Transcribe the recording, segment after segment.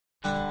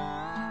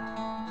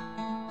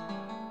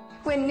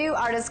When new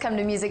artists come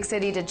to Music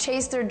City to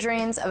chase their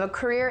dreams of a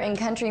career in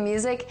country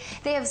music,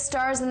 they have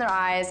stars in their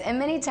eyes, and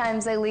many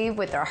times they leave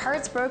with their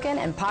hearts broken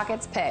and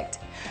pockets picked.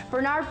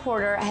 Bernard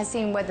Porter has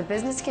seen what the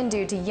business can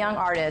do to young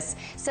artists,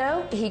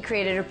 so he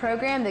created a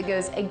program that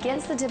goes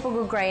against the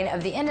typical grain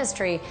of the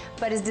industry,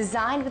 but is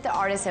designed with the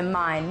artist in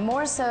mind,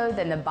 more so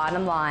than the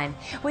bottom line.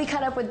 We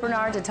caught up with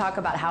Bernard to talk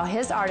about how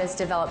his artists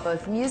develop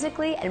both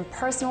musically and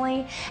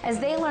personally as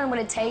they learn what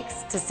it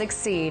takes to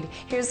succeed.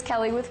 Here's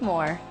Kelly with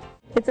more.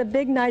 It's a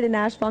big night in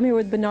Nashville. I'm here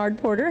with Bernard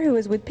Porter, who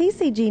is with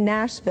PCG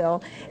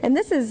Nashville, and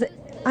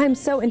I'm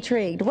so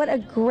intrigued. What a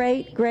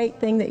great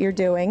thing that you're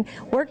doing,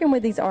 working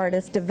with these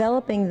artists,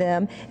 developing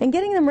them, and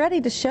getting them ready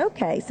to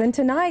showcase. And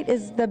tonight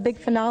is the big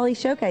finale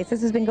showcase.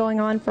 This has been going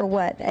on for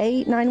what,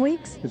 8-9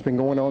 weeks? It's been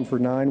going on for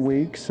 9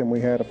 weeks, and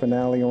we had a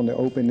finale on the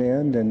open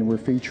end, and we're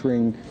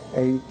featuring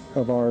 8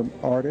 of our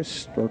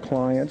artists or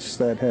clients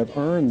that have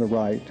earned the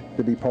right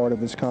to be part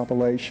of this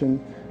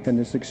compilation and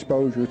this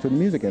exposure to the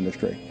music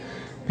industry.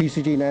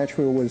 PCG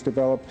Nashville was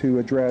developed to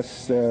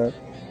address the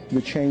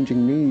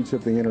changing needs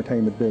of the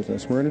entertainment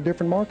business. We're in a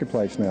different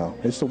marketplace now.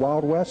 It's the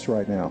Wild West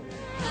right now.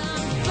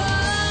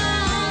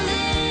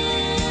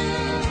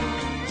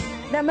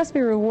 That must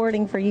be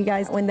rewarding for you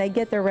guys when they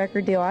get their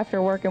record deal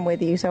after working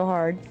with you so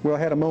hard. Well, I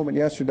had a moment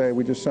yesterday.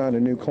 We just signed a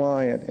new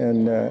client,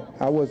 and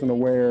I wasn't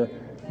aware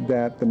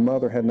that the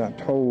mother had not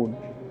told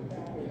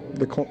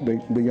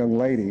the young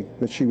lady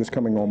that she was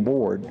coming on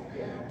board.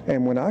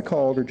 And when I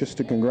called her just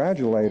to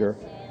congratulate her,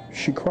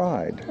 she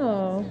cried.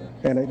 Oh.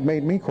 And it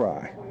made me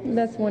cry.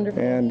 That's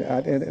wonderful. And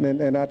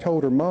I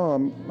told her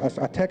mom, I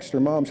texted her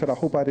mom, said, I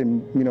hope I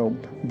didn't,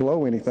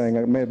 blow anything.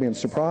 I may have been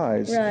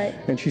surprised. Right.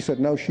 And she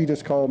said, no, she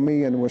just called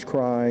me and was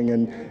crying.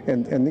 And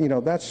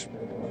that's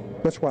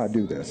why I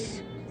do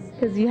this.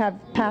 Because you have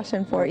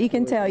passion for it. You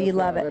can tell you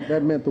love it.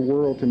 That meant the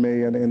world to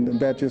me, and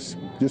that just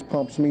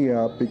pumps me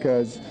up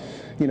because,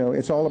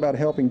 it's all about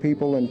helping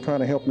people and trying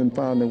to help them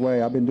find their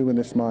way. I've been doing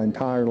this my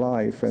entire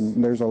life,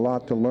 and there's a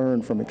lot to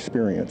learn from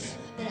experience.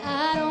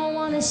 I don't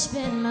want to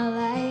spend my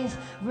life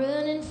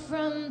running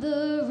from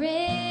the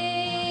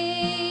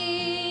rain.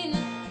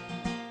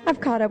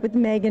 I've caught up with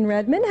Megan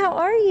Redmond. How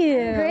are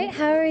you? Great.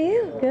 How are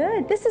you?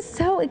 Good. This is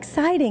so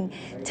exciting.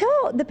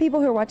 Tell the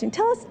people who are watching,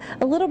 tell us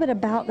a little bit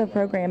about the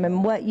program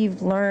and what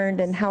you've learned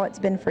and how it's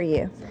been for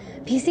you.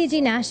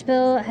 PCG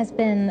Nashville has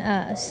been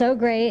so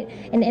great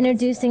in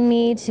introducing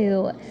me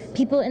to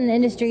people in the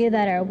industry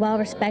that are well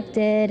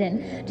respected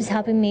and just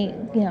helping me,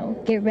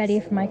 get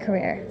ready for my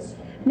career.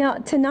 Now,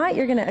 tonight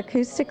you're going to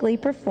acoustically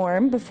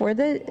perform before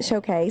the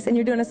showcase, and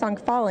you're doing a song,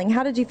 Falling.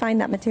 How did you find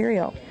that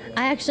material?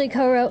 I actually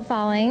co-wrote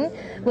Falling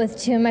with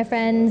 2 of my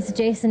friends,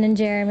 Jason and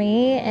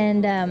Jeremy,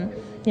 and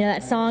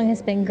that song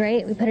has been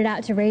great. We put it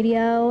out to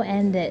radio,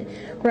 and it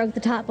broke the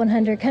top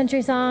 100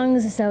 country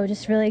songs, so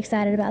just really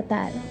excited about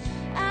that.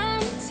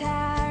 I'm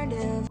tired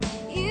of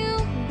you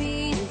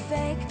being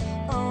fake,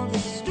 all the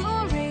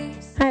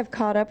stories. I have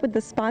caught up with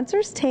the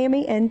sponsors,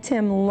 Tammy and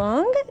Tim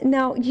Lung.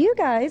 Now, you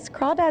guys,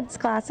 Crawdads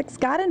Classics,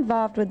 got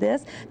involved with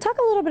this. Talk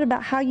a little bit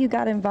about how you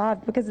got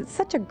involved, because it's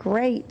such a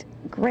great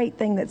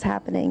thing that's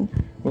happening.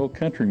 Well,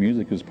 country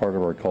music is part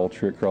of our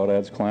culture at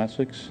Crawdads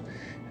Classics.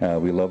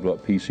 We loved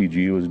what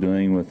PCG was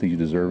doing with these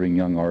deserving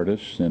young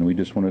artists, and we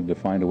just wanted to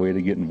find a way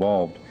to get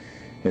involved.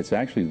 It's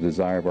actually the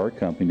desire of our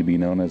company to be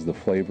known as the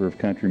flavor of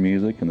country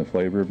music and the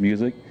flavor of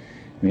music.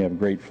 We have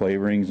great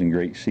flavorings and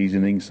great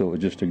seasonings, so it was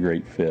just a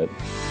great fit.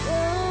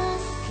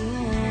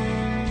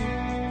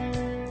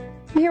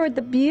 I'm here with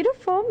the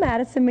beautiful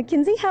Madison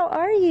McKenzie. How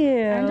are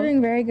you? I'm doing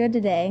very good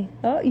today.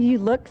 Oh, you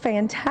look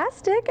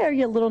fantastic. Are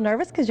you a little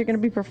nervous because you're going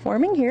to be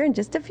performing here in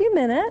just a few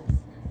minutes?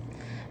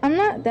 I'm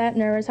not that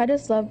nervous. I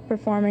just love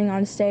performing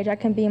on stage. I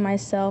can be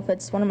myself.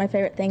 It's one of my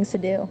favorite things to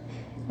do.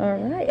 All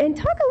right. And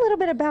talk a little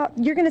bit about,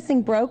 you're going to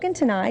sing Broken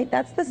tonight.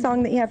 That's the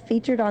song that you have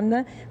featured on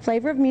the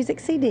Flavor of Music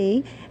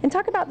CD. And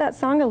talk about that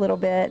song a little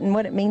bit and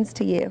what it means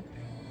to you.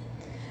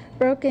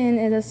 Broken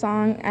is a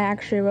song I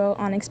actually wrote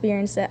on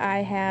experience that I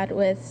had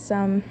with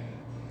some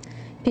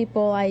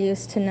people I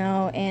used to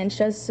know, and it's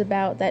just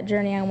about that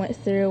journey I went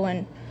through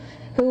and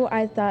who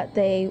I thought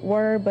they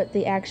were, but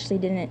they actually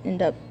didn't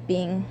end up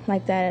being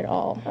like that at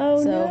all.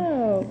 Oh, so,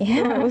 no.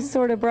 Yeah. So it was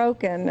sort of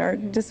broken or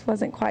just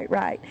wasn't quite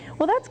right.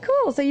 Well, that's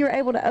cool. So you were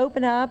able to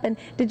open up. And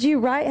did you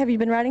write? Have you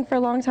been writing for a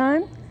long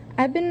time?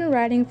 I've been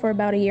writing for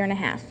about 1.5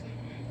 years.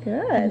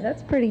 Good.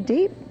 That's pretty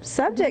deep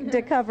subject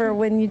to cover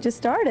when you just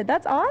started.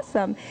 That's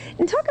awesome.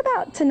 And talk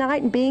about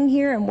tonight and being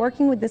here and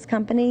working with this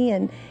company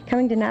and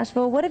coming to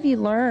Nashville. What have you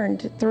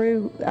learned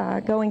through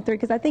going through?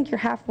 Because I think you're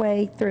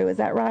halfway through. Is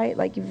that right?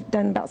 Like you've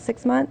done about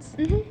 6 months?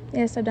 Mm-hmm.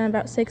 Yes, I've done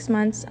about 6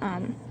 months.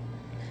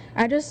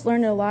 I just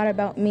learned a lot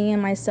about me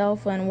and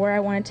myself and where I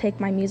want to take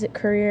my music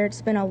career.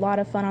 It's been a lot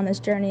of fun on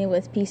this journey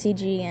with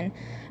PCG, and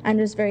I'm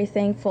just very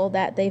thankful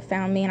that they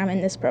found me and I'm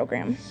in this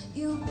program.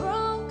 You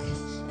broke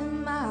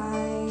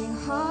my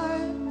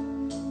heart.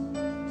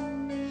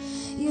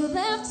 You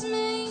left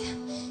me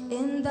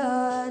in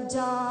the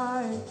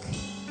dark.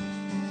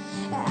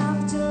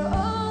 After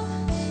all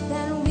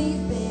that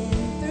we've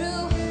been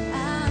through,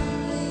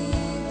 I'm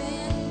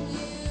leaving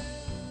you.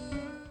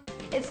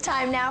 It's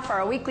time now for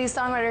our weekly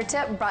songwriter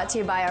tip brought to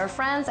you by our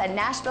friends at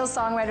Nashville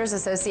Songwriters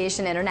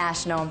Association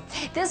International.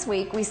 This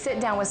week, we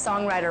sit down with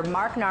songwriter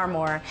Mark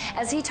Narmore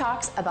as he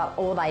talks about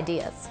old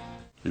ideas.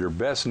 Your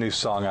best new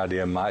song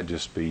idea might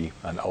just be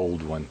an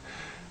old one.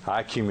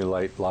 I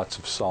accumulate lots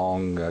of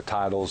song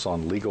titles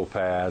on legal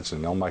pads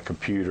and on my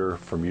computer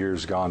from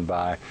years gone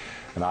by,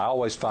 and I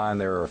always find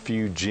there are a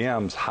few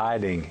gems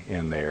hiding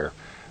in there.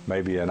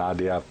 Maybe an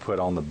idea I've put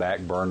on the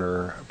back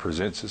burner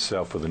presents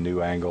itself with a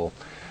new angle.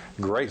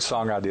 Great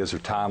song ideas are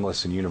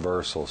timeless and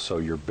universal, so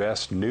your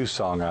best new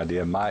song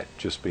idea might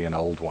just be an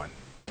old one.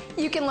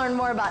 You can learn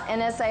more about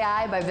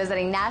NSAI by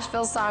visiting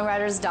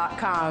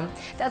NashvilleSongwriters.com.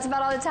 That's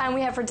about all the time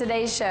we have for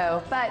today's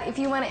show. But if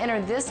you want to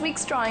enter this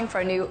week's drawing for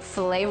a new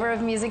Flavor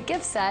of Music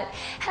gift set,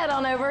 head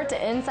on over to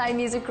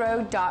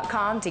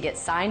InsideMusicRow.com to get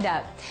signed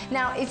up.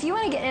 Now, if you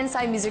want to get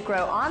Inside Music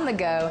Row on the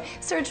go,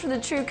 search for the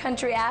True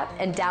Country app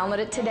and download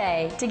it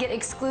today to get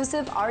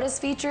exclusive artist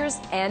features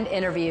and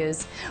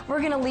interviews. We're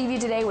going to leave you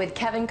today with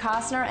Kevin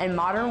Costner and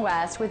Modern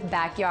West with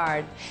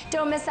Backyard.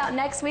 Don't miss out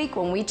next week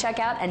when we check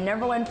out a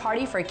 #1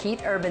 party for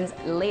Keith Urban's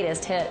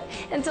latest hit.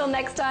 Until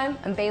next time,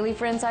 I'm Bailey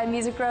for Inside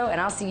Music Row, and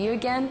I'll see you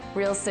again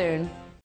real soon.